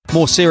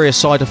More serious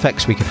side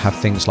effects, we could have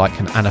things like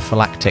an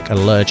anaphylactic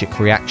allergic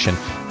reaction.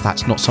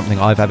 That's not something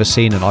I've ever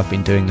seen, and I've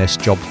been doing this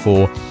job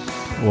for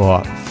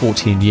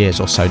 14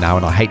 years or so now,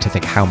 and I hate to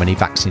think how many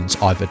vaccines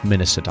I've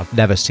administered. I've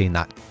never seen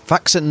that.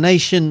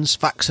 Vaccinations.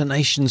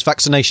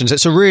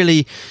 It's a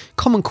really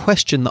common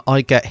question that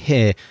I get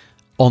here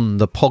on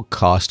the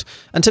podcast.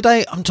 And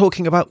today I'm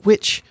talking about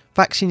which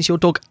vaccines your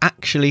dog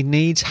actually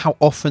needs, how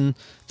often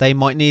they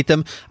might need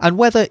them, and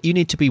whether you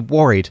need to be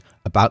worried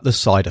about the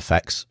side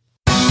effects.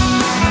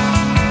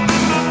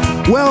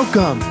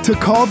 Welcome to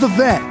Call the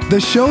Vet,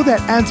 the show that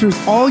answers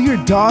all your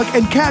dog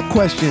and cat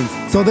questions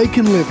so they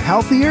can live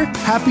healthier,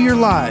 happier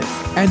lives.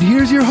 And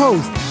here's your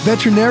host,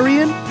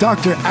 veterinarian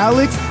Dr.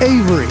 Alex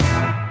Avery.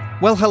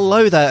 Well,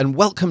 hello there, and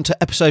welcome to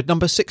episode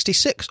number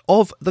 66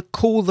 of the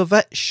Call the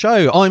Vet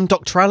show. I'm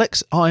Dr.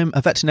 Alex, I'm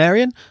a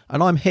veterinarian,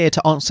 and I'm here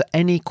to answer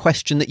any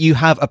question that you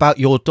have about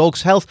your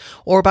dog's health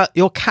or about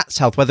your cat's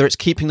health, whether it's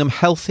keeping them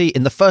healthy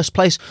in the first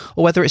place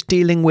or whether it's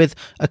dealing with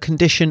a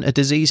condition, a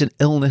disease, an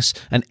illness,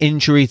 an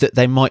injury that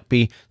they might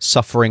be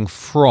suffering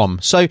from.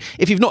 So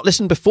if you've not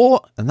listened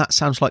before, and that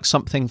sounds like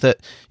something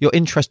that you're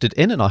interested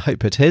in, and I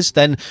hope it is,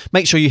 then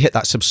make sure you hit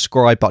that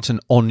subscribe button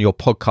on your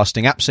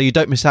podcasting app so you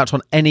don't miss out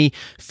on any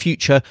future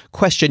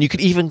question. You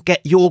could even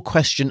get your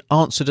question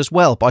answered as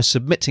well by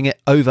submitting it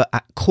over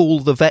at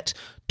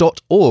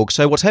callthevet.org.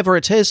 So whatever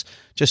it is,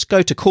 just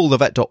go to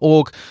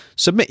callthevet.org,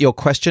 submit your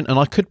question, and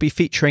I could be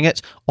featuring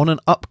it on an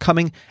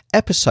upcoming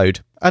episode.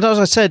 And as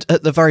I said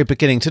at the very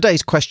beginning,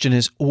 today's question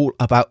is all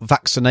about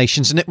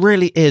vaccinations, and it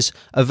really is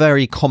a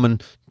very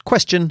common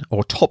question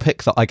or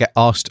topic that I get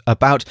asked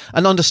about,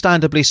 and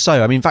understandably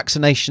so. I mean,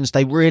 vaccinations,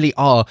 they really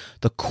are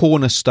the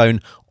cornerstone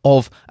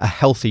of a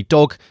healthy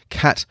dog,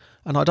 cat,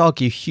 and I'd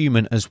argue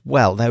human as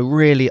well. They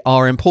really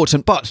are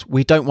important, but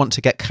we don't want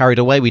to get carried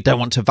away. We don't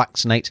want to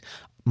vaccinate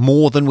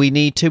more than we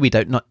need to. We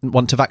don't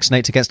want to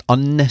vaccinate against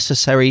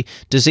unnecessary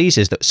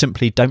diseases that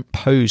simply don't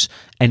pose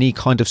any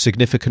kind of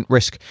significant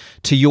risk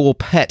to your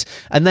pet.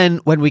 And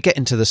then when we get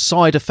into the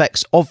side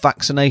effects of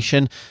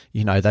vaccination,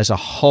 you know, there's a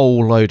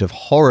whole load of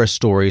horror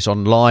stories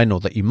online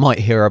or that you might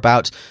hear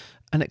about,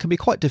 and it can be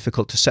quite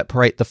difficult to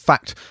separate the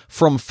fact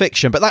from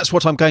fiction. But that's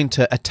what I'm going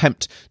to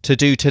attempt to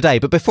do today.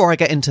 But before I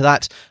get into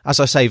that, as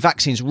I say,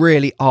 vaccines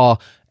really are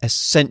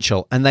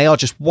essential, and they are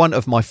just one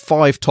of my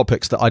 5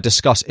 topics that I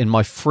discuss in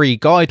my free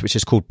guide, which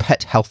is called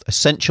Pet Health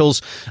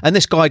Essentials. And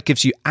this guide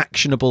gives you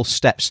actionable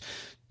steps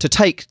to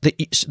take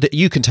that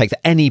you can take,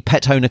 that any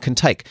pet owner can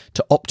take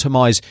to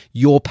optimize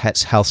your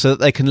pet's health so that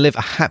they can live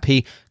a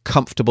happy,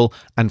 comfortable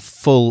and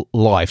full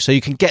life. So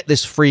you can get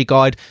this free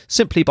guide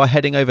simply by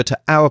heading over to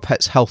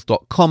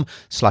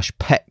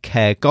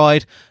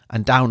ourpetshealth.com/petcareguide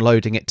and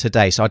downloading it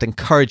today. So I'd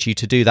encourage you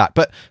to do that.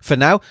 But for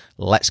now,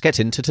 let's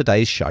get into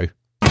today's show.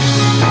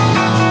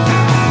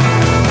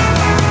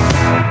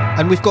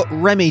 And we've got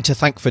Remy to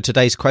thank for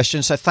today's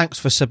question, so thanks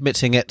for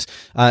submitting it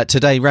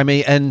today,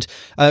 Remy. And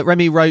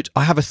Remy wrote,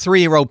 I have a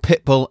 3-year-old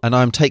pit bull and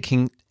I'm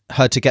taking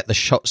her to get the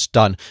shots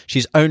done.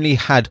 She's only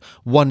had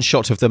 1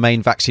 shot of the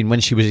main vaccine when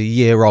she was a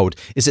year old.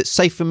 Is it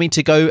safe for me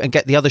to go and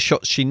get the other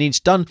shots she needs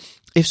done?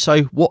 If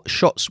so, what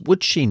shots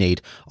would she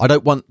need? I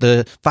don't want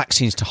the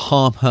vaccines to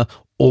harm her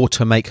or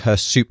to make her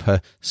super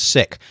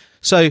sick.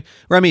 So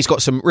Remy's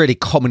got some really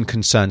common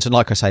concerns, and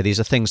like I say, these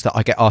are things that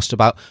I get asked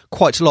about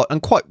quite a lot, and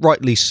quite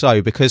rightly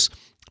so, because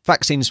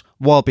vaccines,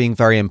 while being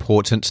very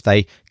important,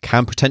 they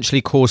can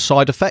potentially cause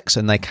side effects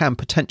and they can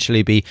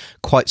potentially be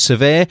quite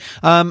severe.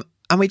 And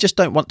we just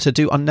don't want to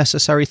do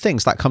unnecessary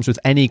things. That comes with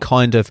any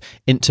kind of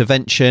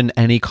intervention,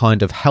 any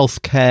kind of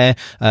healthcare,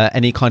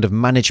 any kind of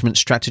management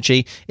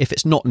strategy. If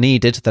it's not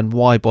needed, then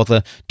why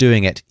bother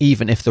doing it,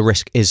 even if the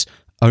risk is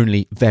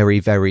only very,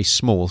 very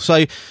small?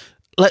 So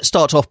let's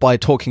start off by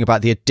talking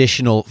about the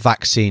additional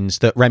vaccines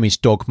that Remy's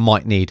dog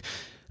might need.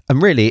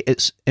 And really,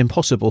 it's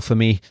impossible for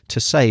me to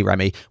say,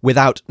 Remy,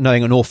 without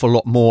knowing an awful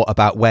lot more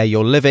about where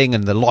you're living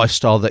and the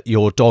lifestyle that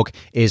your dog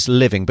is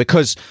living,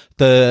 because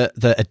the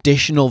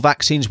additional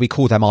vaccines, we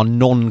call them our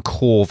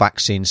non-core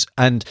vaccines.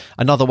 And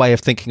another way of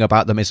thinking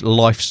about them is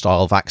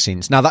lifestyle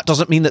vaccines. Now, that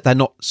doesn't mean that they're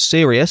not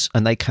serious,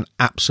 and they can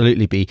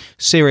absolutely be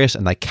serious,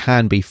 and they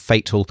can be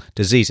fatal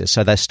diseases.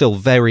 So they're still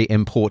very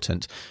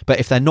important. But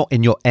if they're not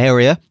in your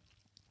area,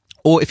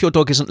 or if your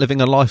dog isn't living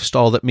a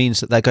lifestyle that means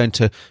that they're going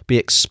to be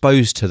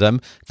exposed to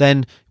them,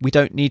 then we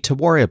don't need to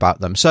worry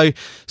about them. So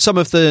some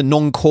of the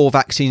non-core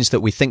vaccines that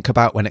we think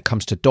about when it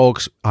comes to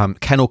dogs,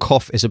 kennel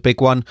cough is a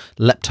big one,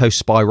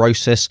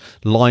 leptospirosis,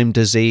 Lyme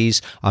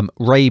disease,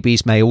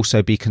 rabies may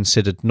also be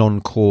considered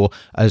non-core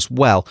as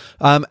well.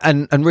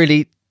 And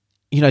really,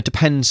 you know,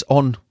 depends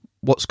on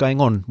what's going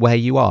on where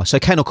you are. So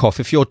kennel cough,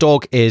 if your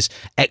dog is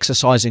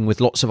exercising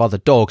with lots of other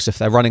dogs, if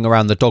they're running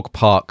around the dog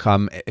park,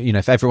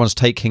 if everyone's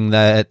taking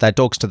their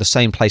dogs to the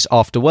same place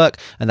after work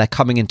and they're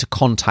coming into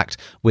contact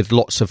with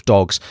lots of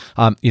dogs,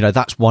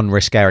 that's one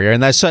risk area.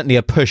 And there's certainly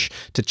a push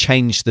to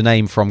change the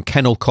name from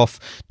kennel cough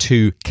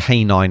to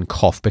canine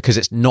cough, because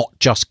it's not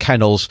just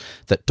kennels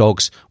that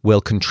dogs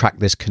will contract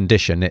this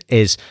condition. It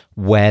is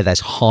where there's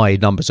high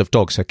numbers of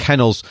dogs. So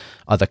kennels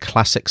are the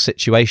classic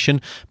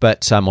situation,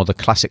 but or the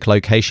classic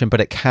location, but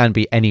it can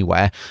be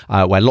anywhere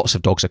where lots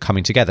of dogs are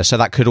coming together. So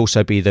that could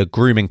also be the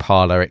grooming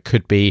parlour, it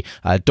could be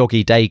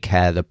doggy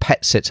daycare, the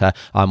pet sitter,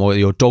 or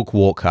your dog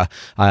walker,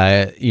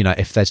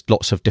 if there's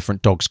lots of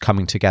different dogs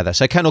coming together.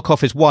 So kennel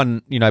cough is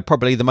one,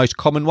 probably the most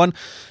common one.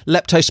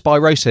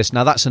 Leptospirosis,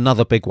 now that's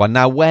another big one.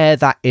 Now where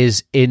that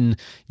is in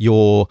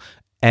your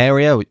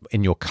area,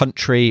 in your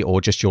country, or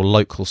just your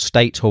local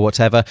state or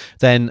whatever,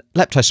 then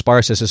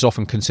leptospirosis is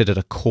often considered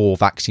a core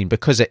vaccine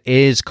because it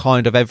is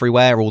kind of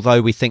everywhere.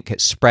 Although we think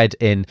it's spread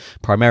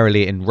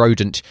primarily in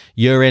rodent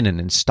urine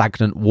and in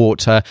stagnant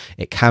water,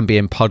 it can be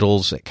in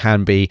puddles, it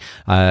can be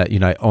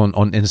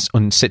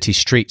on city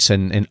streets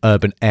and in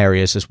urban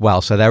areas as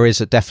well. So there is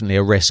definitely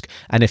a risk,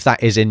 and if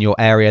that is in your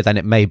area, then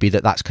it may be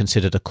that's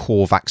considered a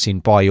core vaccine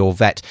by your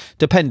vet,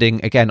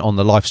 depending again on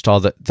the lifestyle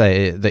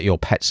that your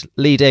pet's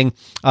leading,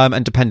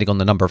 and depending on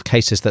the number of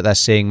cases that they're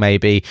seeing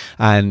maybe,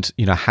 and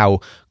how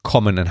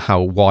common and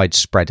how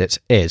widespread it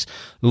is.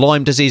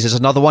 Lyme disease is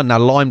another one. Now,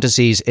 Lyme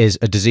disease is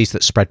a disease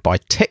that's spread by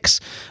ticks,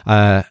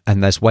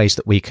 and there's ways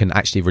that we can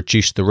actually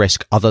reduce the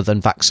risk other than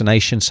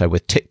vaccination. So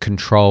with tick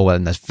control,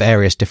 and there's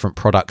various different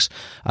products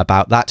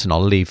about that, and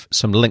I'll leave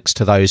some links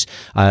to those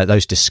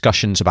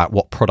discussions about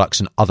what products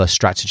and other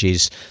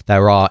strategies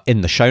there are in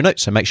the show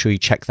notes. So make sure you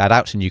check that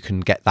out, and you can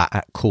get that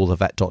at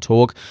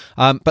callthevet.org.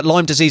 But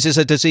Lyme disease is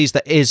a disease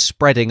that is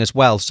spreading as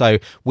well. So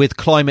with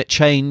climate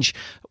change,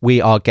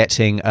 we are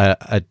getting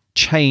a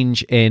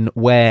change in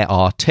where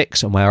our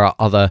ticks and where our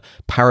other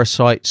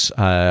parasites,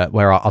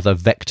 where our other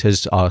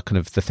vectors are kind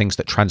of the things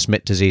that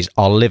transmit disease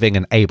are living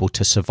and able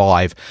to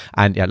survive.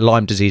 And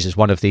Lyme disease is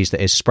one of these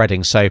that is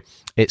spreading. So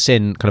it's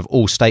in kind of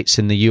all states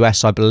in the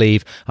US, I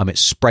believe.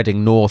 It's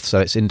spreading north, so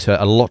it's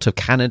into a lot of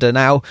Canada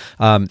now.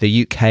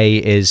 The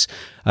UK is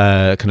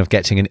kind of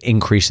getting an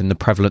increase in the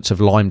prevalence of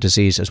Lyme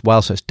disease as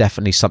well. So it's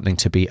definitely something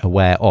to be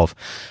aware of.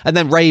 And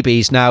then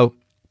rabies. Now,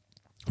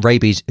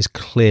 rabies is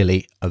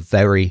clearly a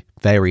very,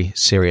 very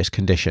serious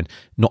condition.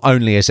 Not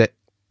only is it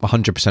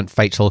 100%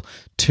 fatal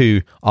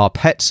to our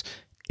pets,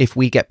 if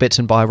we get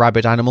bitten by a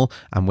rabid animal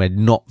and we're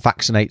not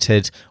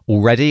vaccinated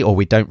already, or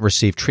we don't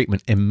receive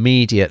treatment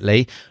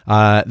immediately,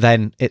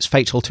 then it's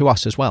fatal to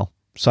us as well.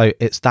 So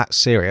it's that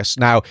serious.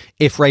 Now,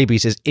 if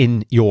rabies is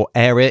in your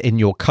area, in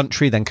your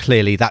country, then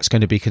clearly that's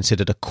going to be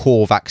considered a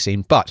core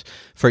vaccine. But,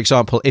 for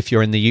example, if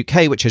you're in the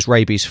UK, which is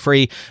rabies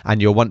free,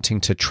 and you're wanting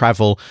to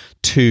travel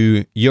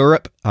to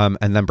Europe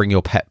and then bring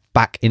your pet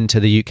back into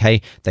the UK,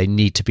 they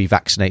need to be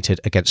vaccinated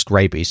against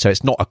rabies. So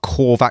it's not a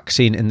core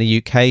vaccine in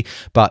the UK,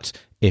 but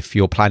if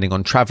you're planning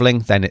on traveling,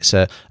 then it's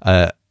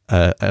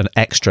an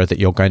extra that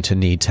you're going to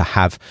need to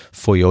have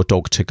for your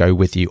dog to go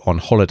with you on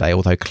holiday,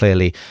 although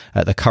clearly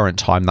at the current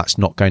time that's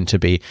not going to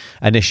be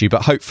an issue.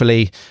 But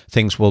hopefully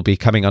things will be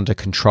coming under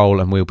control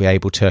and we'll be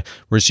able to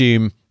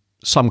resume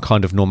some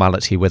kind of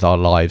normality with our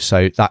lives.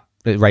 So that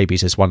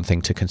rabies is one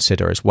thing to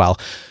consider as well.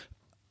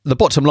 The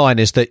bottom line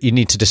is that you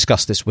need to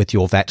discuss this with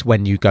your vet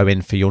when you go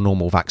in for your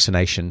normal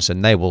vaccinations,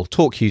 and they will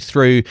talk you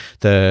through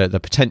the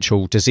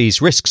potential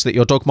disease risks that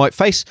your dog might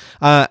face,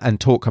 and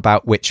talk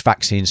about which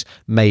vaccines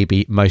may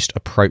be most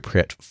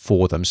appropriate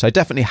for them. So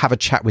definitely have a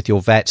chat with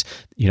your vet.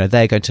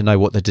 They're going to know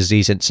what the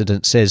disease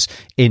incidence is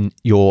in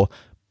your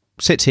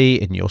city,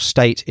 in your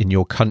state, in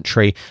your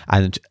country,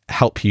 and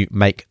help you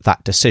make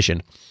that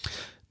decision.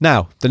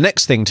 Now, the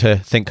next thing to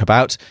think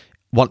about,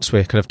 once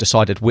we're kind of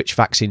decided which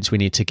vaccines we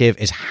need to give,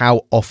 is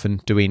how often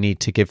do we need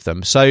to give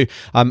them. So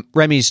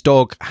Remy's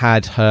dog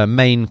had her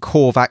main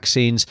core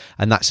vaccines,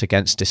 and that's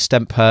against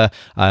distemper,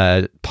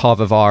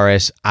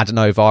 parvovirus,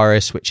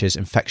 adenovirus, which is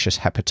infectious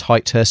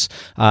hepatitis,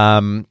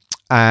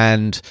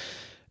 and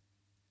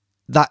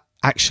that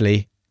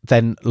actually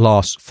then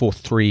lasts for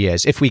 3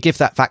 years. If we give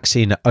that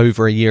vaccine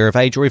over a year of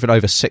age, or even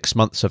over 6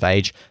 months of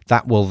age,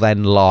 that will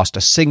then last.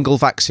 A single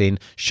vaccine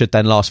should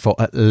then last for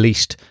at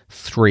least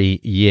 3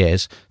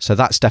 years. So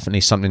that's definitely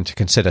something to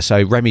consider.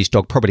 So Remy's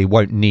dog probably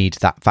won't need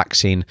that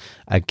vaccine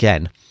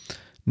again.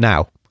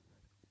 Now,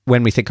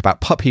 when we think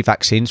about puppy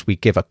vaccines, we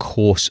give a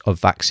course of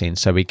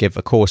vaccines. So we give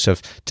a course of,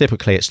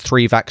 typically it's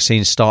 3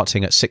 vaccines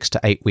starting at 6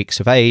 to 8 weeks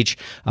of age,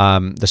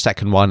 the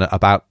second one at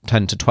about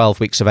 10 to 12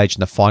 weeks of age,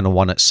 and the final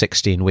one at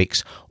 16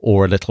 weeks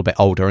or a little bit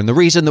older. And the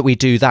reason that we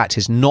do that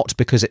is not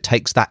because it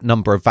takes that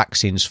number of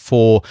vaccines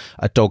for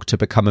a dog to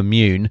become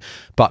immune,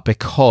 but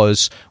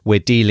because we're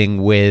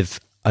dealing with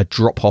a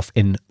drop-off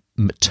in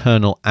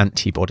maternal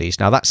antibodies.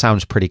 Now that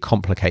sounds pretty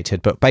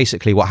complicated, but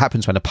basically what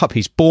happens when a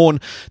puppy's born,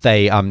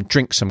 they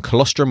drink some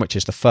colostrum, which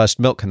is the first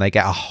milk, and they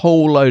get a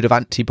whole load of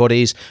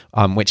antibodies,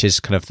 which is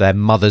kind of their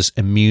mother's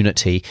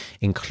immunity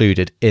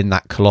included in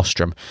that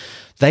colostrum.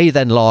 They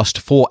then last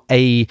for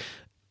a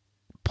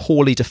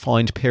poorly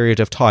defined period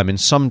of time. In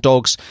some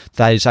dogs,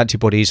 those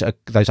antibody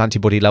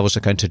levels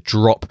are going to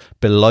drop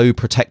below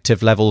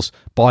protective levels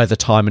by the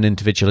time an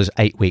individual is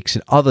 8 weeks.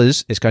 In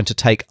others, it's going to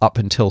take up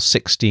until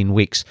 16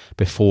 weeks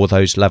before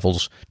those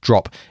levels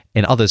drop.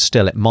 In others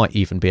still, it might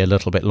even be a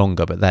little bit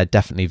longer, but they're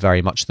definitely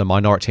very much the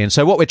minority. And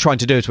so what we're trying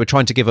to do is we're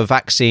trying to give a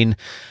vaccine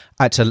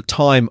at a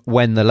time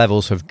when the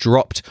levels have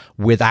dropped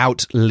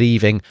without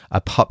leaving a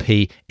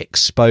puppy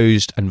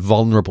exposed and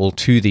vulnerable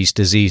to these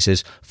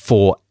diseases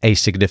for a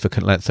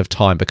significant length of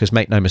time. Because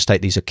make no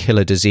mistake, these are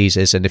killer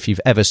diseases. And if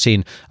you've ever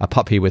seen a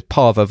puppy with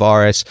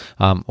parvovirus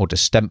or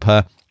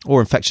distemper or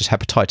infectious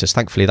hepatitis,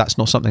 thankfully that's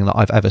not something that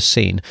I've ever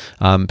seen,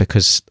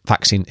 because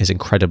vaccine is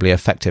incredibly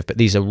effective. But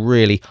these are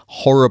really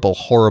horrible,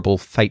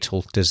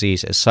 fatal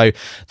diseases. So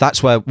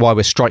that's why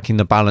we're striking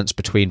the balance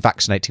between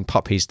vaccinating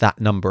puppies that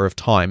number of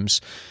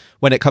times.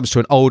 When it comes to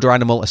an older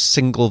animal, a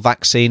single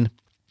vaccine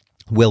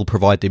will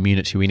provide the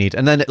immunity we need.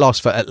 And then it lasts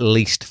for at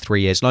least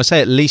 3 years. And I say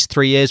at least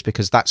 3 years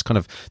because that's kind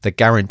of the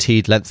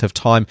guaranteed length of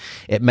time.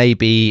 It may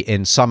be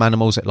in some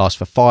animals it lasts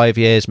for 5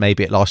 years,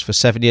 maybe it lasts for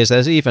 7 years.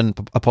 There's even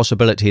a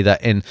possibility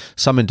that in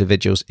some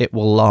individuals it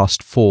will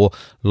last for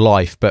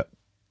life, but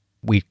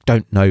we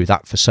don't know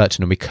that for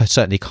certain, and we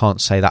certainly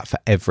can't say that for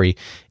every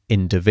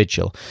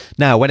individual.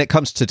 Now, when it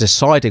comes to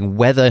deciding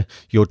whether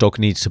your dog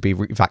needs to be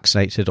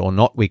vaccinated or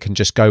not, we can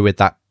just go with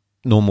that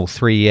normal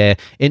 3-year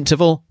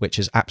interval, which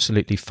is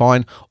absolutely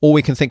fine, or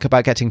we can think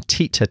about getting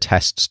titer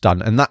tests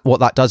done. And what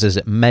that does is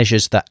it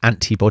measures the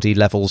antibody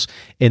levels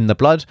in the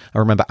blood. And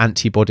remember,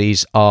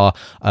 antibodies are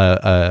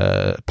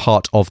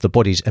part of the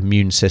body's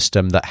immune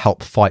system that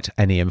help fight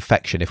any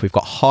infection. If we've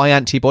got high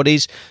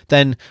antibodies,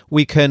 then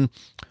we can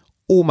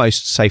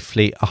almost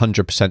safely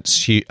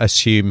 100%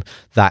 assume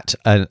that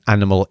an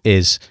animal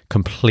is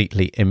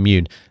completely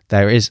immune.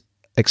 There is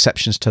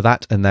exceptions to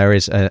that, and there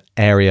is an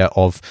area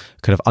of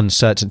kind of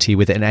uncertainty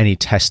within any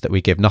test that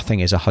we give. Nothing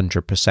is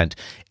 100%.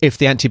 If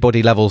the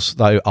antibody levels,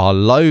 though, are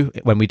low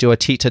when we do a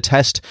titer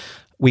test,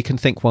 we can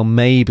think, well,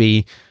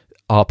 maybe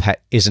our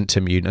pet isn't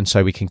immune, and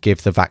so we can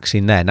give the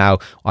vaccine there. Now,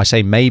 I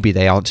say maybe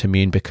they aren't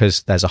immune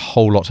because there's a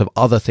whole lot of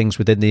other things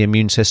within the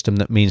immune system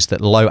that means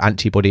that low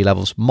antibody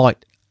levels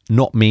might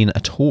not mean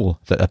at all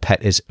that a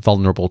pet is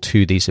vulnerable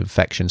to these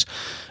infections.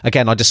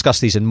 Again, I discuss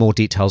these in more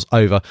details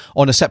over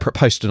on a separate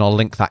post, and I'll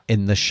link that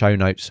in the show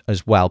notes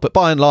as well. But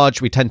by and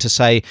large, we tend to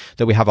say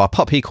that we have our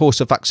puppy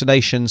course of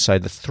vaccination, so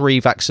the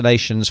 3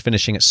 vaccinations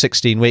finishing at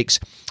 16 weeks.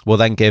 We'll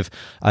then give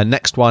a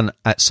next one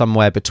at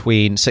somewhere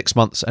between 6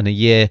 months and a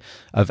year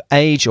of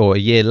age, or a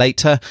year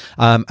later,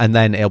 and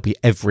then it'll be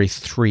every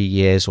 3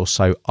 years or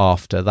so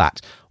after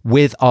that.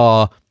 With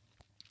our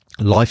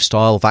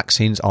lifestyle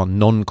vaccines, our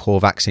non-core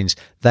vaccines,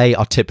 they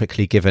are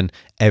typically given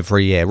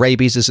every year.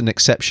 Rabies is an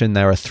exception.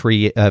 There are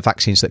 3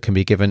 vaccines that can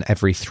be given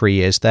every 3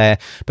 years there,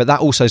 but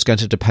that also is going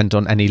to depend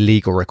on any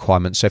legal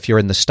requirements. So if you're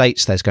in the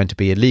States, there's going to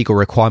be a legal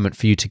requirement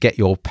for you to get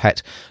your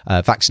pet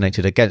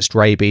vaccinated against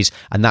rabies,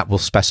 and that will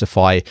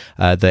specify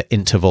the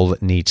interval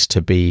that needs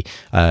to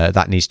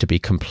be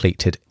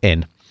completed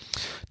in.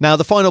 Now,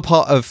 the final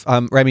part of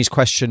Remy's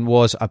question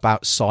was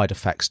about side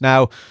effects.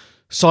 Now,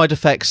 side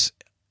effects,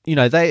 you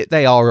know,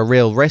 they are a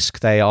real risk.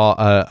 They are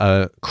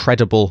a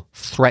credible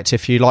threat,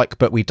 if you like,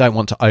 but we don't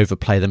want to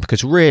overplay them,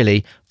 because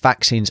really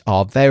vaccines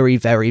are very,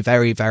 very,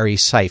 very, very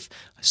safe.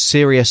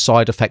 Serious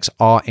side effects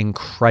are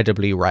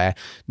incredibly rare.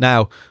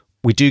 Now,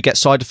 we do get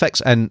side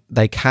effects, and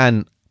they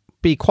can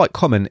be quite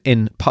common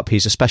in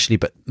puppies especially,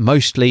 but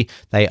mostly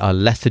they are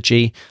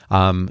lethargy.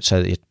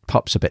 So the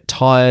pup's a bit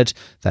tired,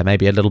 they're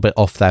maybe a little bit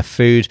off their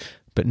food,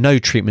 but no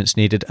treatment's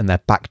needed, and they're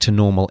back to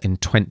normal in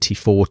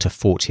 24 to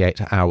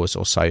 48 hours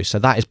or so. So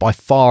that is by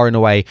far and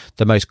away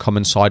the most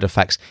common side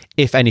effects,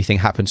 if anything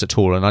happens at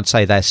all. And I'd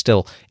say they're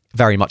still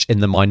very much in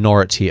the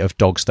minority of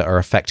dogs that are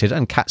affected,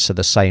 and cats are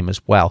the same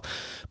as well.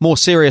 More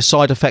serious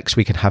side effects,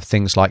 we can have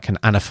things like an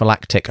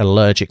anaphylactic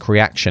allergic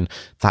reaction.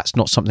 That's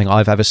not something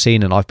I've ever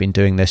seen, and I've been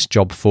doing this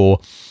job for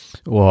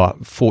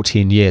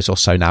 14 years or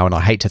so now, and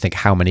I hate to think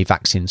how many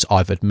vaccines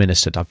I've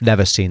administered. I've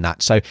never seen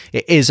that. So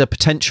it is a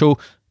potential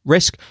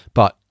risk,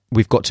 but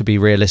we've got to be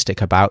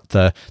realistic about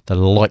the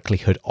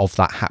likelihood of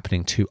that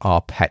happening to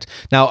our pet.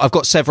 Now, I've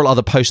got several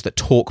other posts that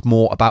talk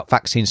more about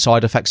vaccine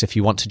side effects if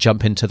you want to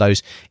jump into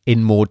those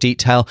in more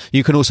detail.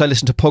 You can also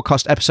listen to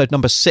podcast episode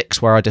number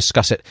 6, where I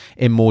discuss it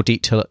in more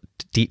detail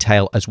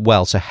detail as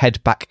well. So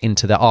head back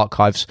into the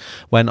archives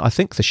when I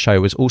think the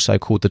show was also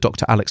called the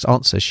Dr. Alex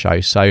Answers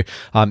Show. So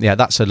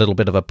that's a little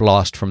bit of a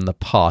blast from the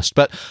past.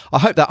 But I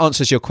hope that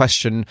answers your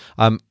question,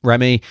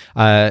 Remy.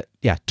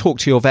 Talk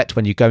to your vet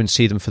when you go and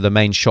see them for the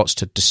main shots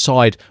to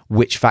decide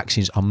which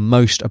vaccines are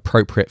most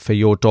appropriate for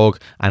your dog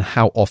and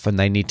how often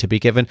they need to be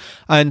given.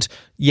 And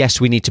yes,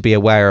 we need to be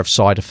aware of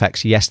side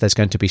effects. Yes, there's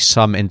going to be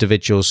some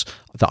individuals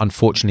that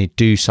unfortunately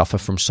do suffer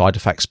from side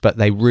effects, but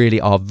they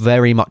really are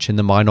very much in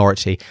the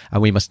minority.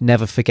 And we must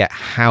never forget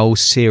how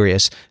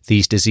serious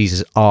these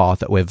diseases are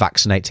that we're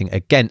vaccinating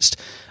against.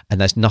 And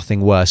there's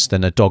nothing worse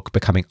than a dog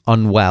becoming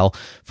unwell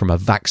from a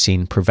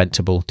vaccine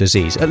preventable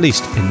disease, at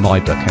least in my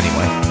book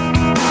anyway.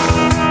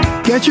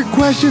 Get your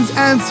questions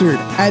answered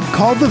at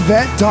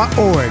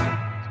callthevet.org.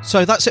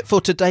 So that's it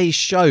for today's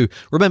show.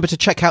 Remember to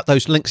check out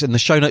those links in the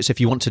show notes if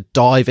you want to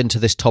dive into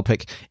this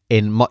topic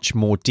in much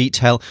more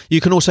detail.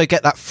 You can also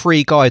get that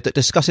free guide that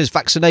discusses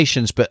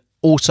vaccinations, but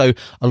also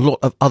a lot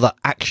of other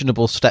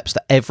actionable steps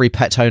that every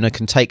pet owner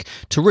can take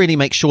to really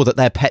make sure that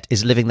their pet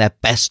is living their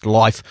best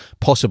life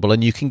possible.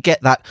 And you can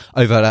get that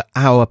over at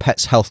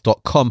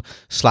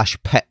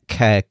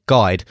ourpetshealth.com/petcare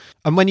guide.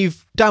 And when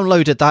you've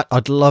downloaded that,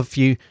 I'd love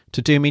you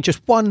to do me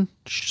just one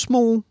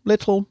small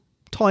little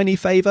tiny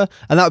favour,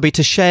 and that would be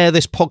to share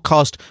this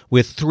podcast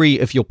with 3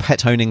 of your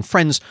pet owning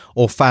friends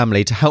or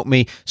family to help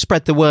me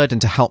spread the word and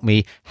to help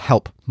me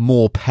help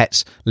more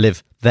pets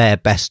live their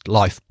best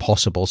life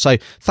possible. So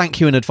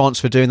thank you in advance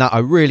for doing that. I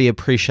really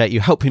appreciate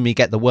you helping me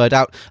get the word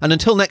out. And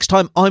until next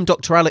time, I'm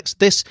Dr. Alex.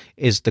 This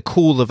is the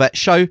Call the Vet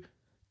Show.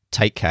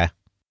 Take care.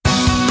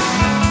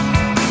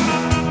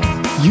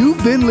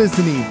 You've been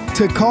listening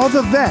to Call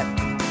the Vet.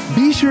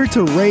 Be sure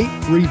to rate,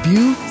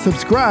 review,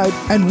 subscribe,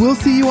 and we'll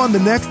see you on the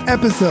next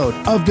episode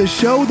of the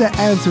show that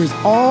answers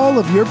all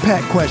of your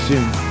pet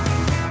questions.